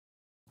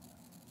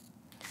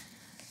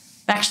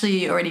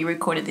actually already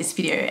recorded this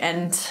video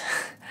and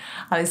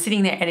I was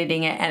sitting there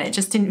editing it and it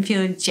just didn't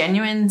feel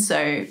genuine,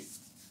 so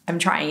I'm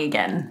trying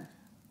again.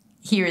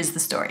 Here is the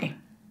story.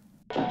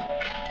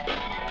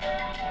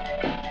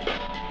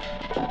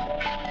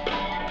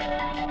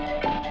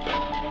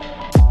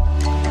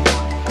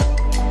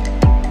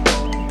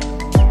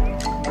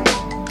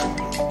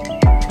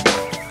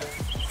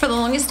 For the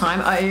longest time,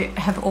 I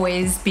have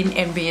always been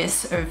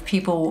envious of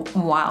people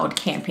wild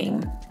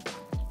camping.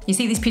 You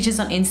see these pictures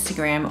on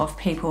Instagram of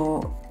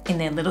people in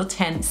their little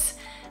tents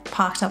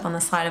parked up on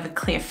the side of a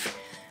cliff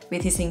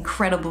with this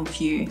incredible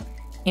view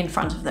in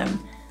front of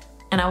them.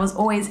 And I was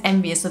always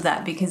envious of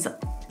that because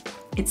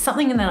it's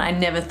something that I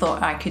never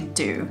thought I could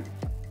do.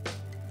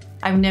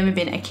 I've never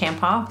been a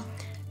camper.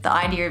 The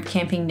idea of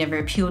camping never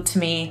appealed to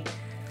me.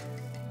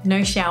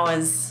 No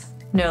showers,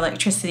 no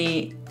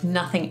electricity,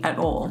 nothing at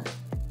all.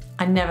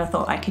 I never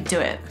thought I could do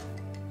it.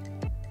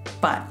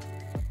 But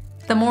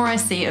the more I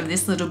see of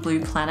this little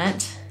blue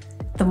planet,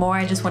 the more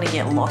I just want to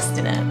get lost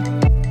in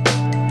it.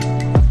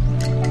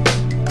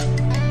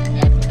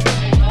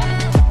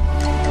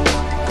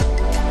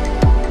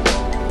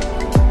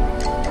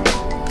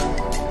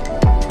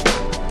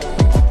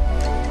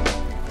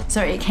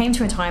 So it came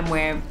to a time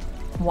where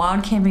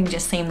wild camping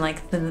just seemed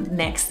like the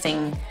next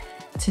thing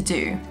to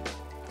do.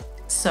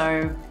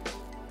 So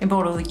I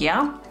bought all the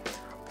gear,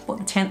 bought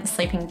the tent, the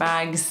sleeping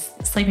bags,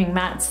 sleeping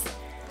mats,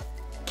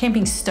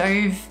 camping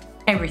stove,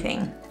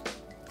 everything.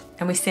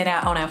 And we set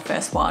out on our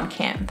first wild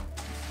camp.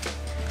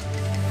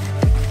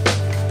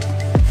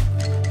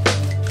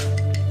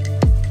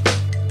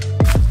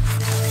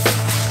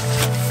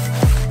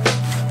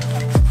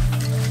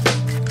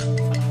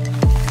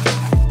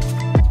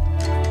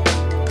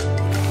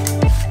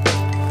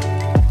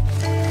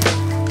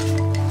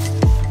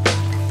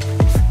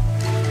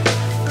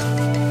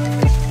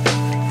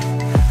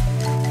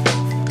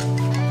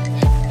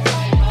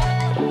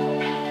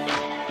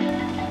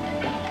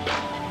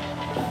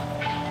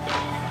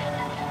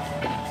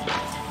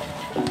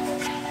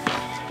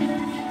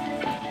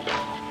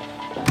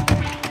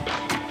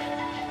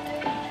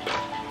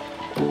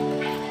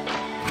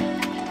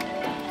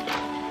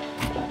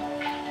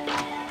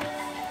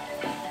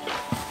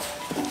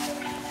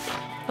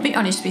 I'll be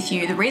honest with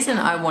you, the reason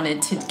I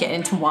wanted to get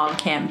into wild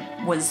camp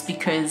was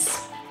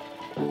because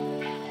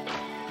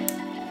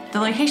the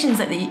locations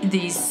that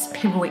these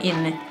people were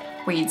in,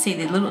 where you'd see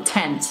their little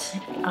tent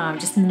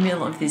just in the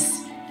middle of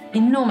this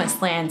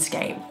enormous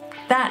landscape,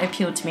 that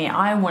appealed to me.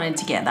 I wanted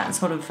to get that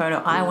sort of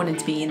photo. I wanted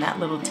to be in that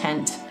little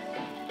tent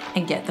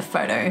and get the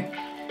photo.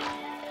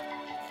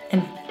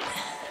 And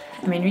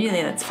I mean,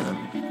 really, that's for the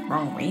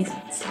wrong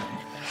reasons.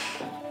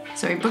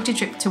 So we booked a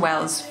trip to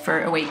Wales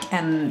for a week,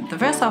 and the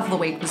first half of the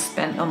week was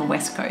spent on the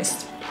west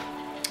coast,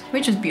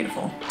 which was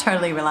beautiful,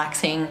 totally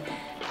relaxing.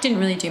 Didn't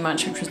really do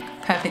much, which was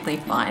perfectly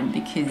fine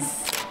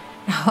because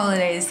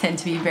holidays tend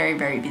to be very,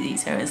 very busy,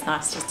 so it's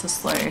nice just to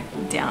slow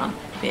down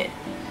a bit.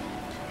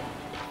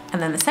 And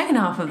then the second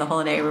half of the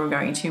holiday, we were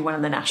going to one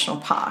of the national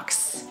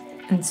parks.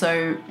 And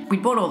so we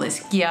bought all this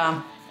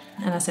gear,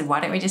 and I said,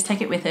 why don't we just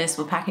take it with us?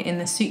 We'll pack it in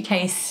the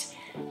suitcase,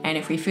 and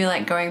if we feel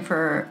like going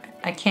for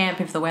a camp,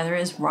 if the weather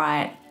is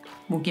right,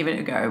 we'll give it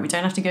a go. We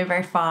don't have to go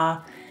very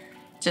far,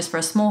 just for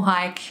a small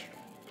hike,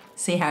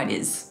 see how it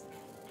is.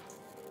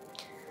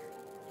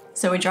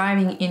 So we're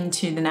driving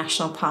into the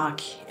national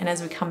park, and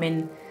as we come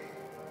in,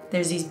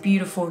 there's these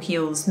beautiful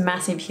hills,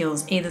 massive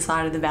hills, either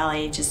side of the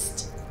valley,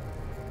 just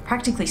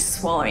practically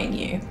swallowing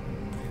you.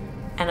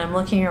 And I'm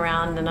looking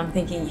around and I'm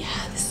thinking,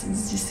 yeah, this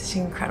is just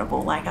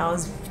incredible. Like I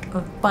was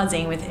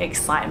buzzing with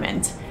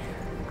excitement.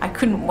 I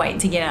couldn't wait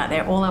to get out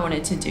there. All I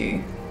wanted to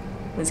do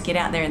was get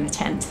out there in the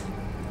tent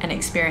and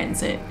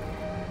experience it.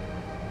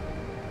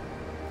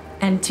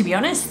 And to be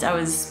honest, I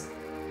was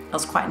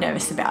quite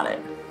nervous about it.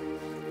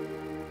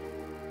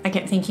 I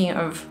kept thinking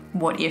of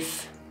what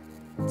if.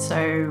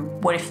 So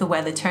what if the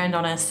weather turned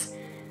on us?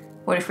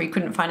 What if we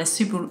couldn't find a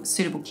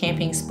suitable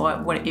camping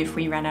spot? What if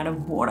we ran out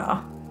of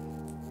water?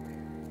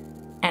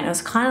 And it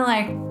was kind of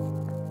like,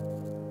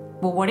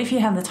 well, what if you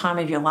have the time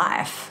of your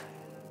life?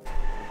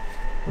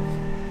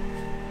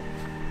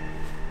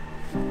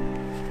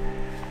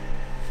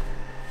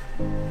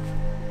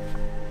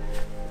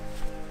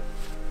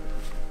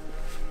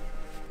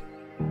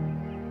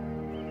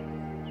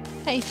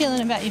 How are you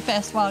feeling about your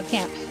first wild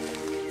camp?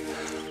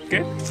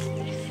 Good.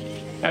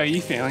 How are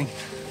you feeling?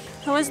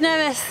 I was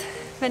nervous,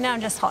 but now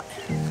I'm just hot.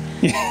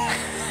 Yeah.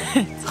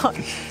 It's hot.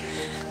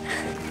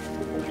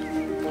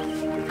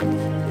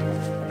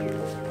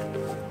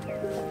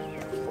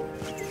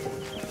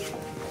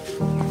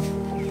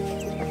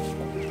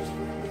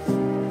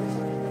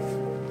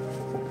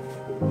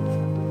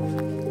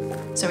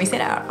 So we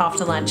set out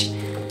after lunch,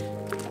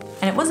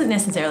 and it wasn't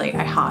necessarily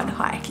a hard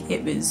hike.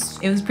 It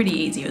was pretty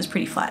easy. It was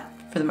pretty flat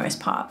for the most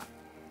part.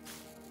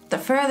 The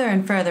further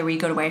and further we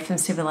got away from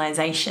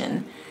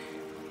civilization,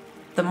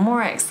 the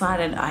more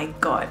excited I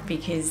got,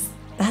 because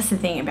that's the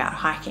thing about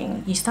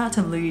hiking. You start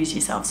to lose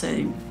yourself.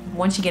 So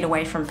once you get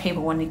away from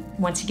people,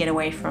 once you get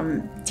away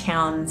from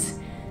towns,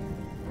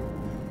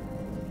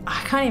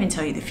 I can't even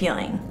tell you the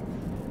feeling.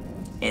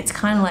 It's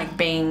kind of like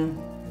being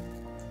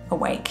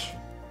awake.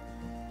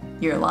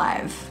 You're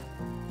alive.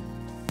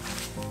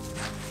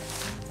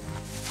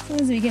 As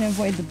long as we can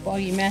avoid the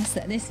boggy mess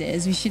that this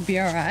is, we should be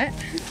all right.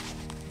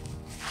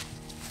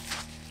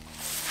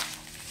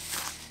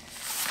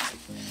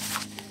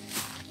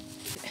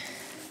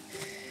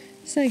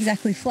 It's not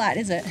exactly flat,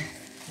 is it?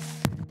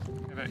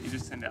 How about you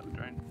just send out the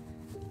drone?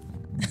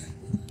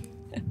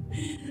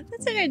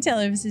 That's how I tell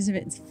if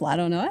it's flat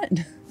or not.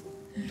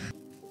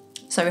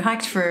 So we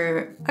hiked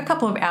for a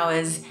couple of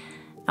hours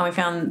and we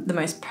found the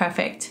most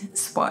perfect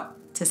spot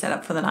to set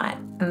up for the night.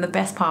 And the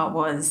best part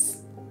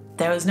was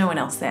there was no one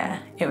else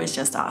there. It was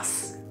just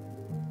us.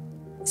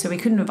 So we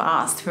couldn't have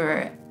asked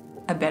for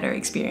a better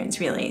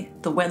experience, really.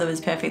 The weather was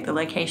perfect, the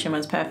location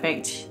was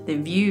perfect, the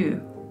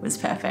view was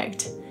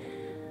perfect.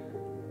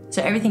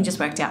 So everything just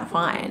worked out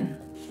fine.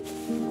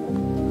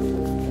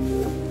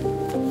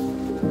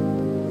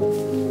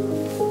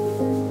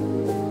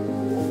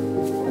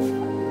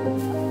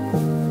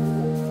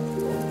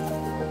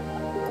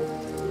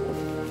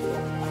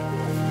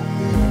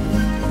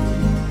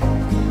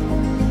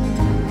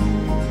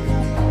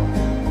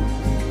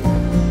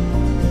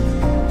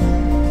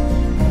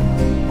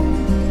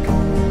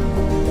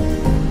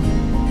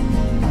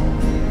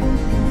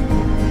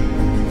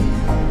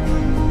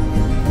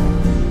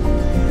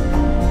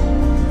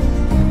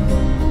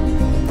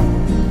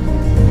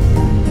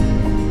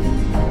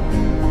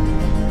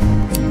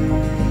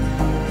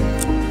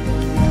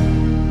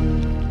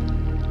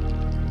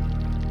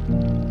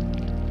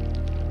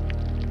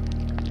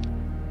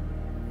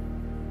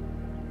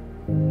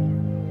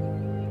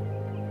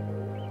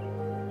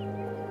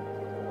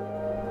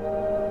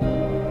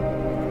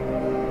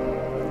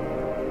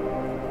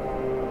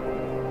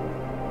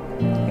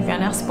 We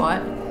found our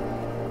spot,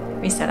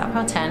 we set up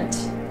our tent,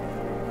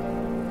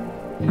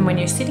 and when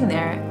you're sitting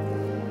there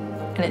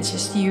and it's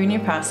just you and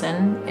your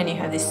person and you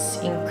have this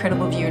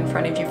incredible view in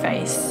front of your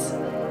face,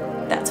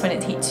 that's when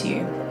it hits you.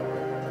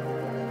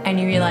 And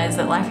you realize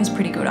that life is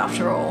pretty good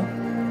after all,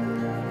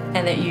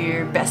 and that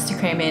you're best to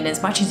cram in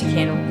as much as you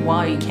can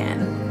while you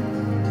can.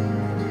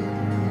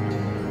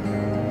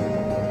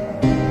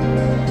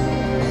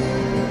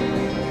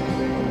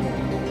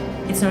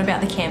 It's not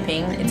about the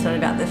camping, it's not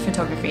about the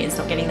photography, it's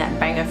not getting that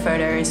banger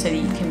photo so that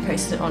you can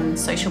post it on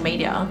social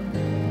media.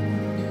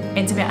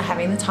 It's about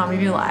having the time of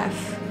your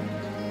life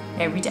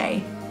every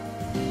day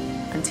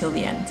until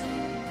the end.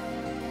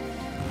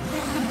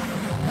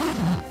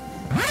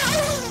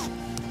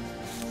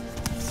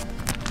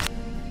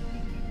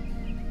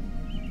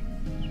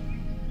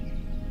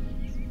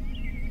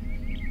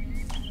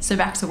 So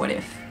back to what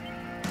if.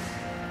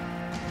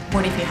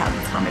 What if you had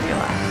the time of your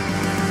life?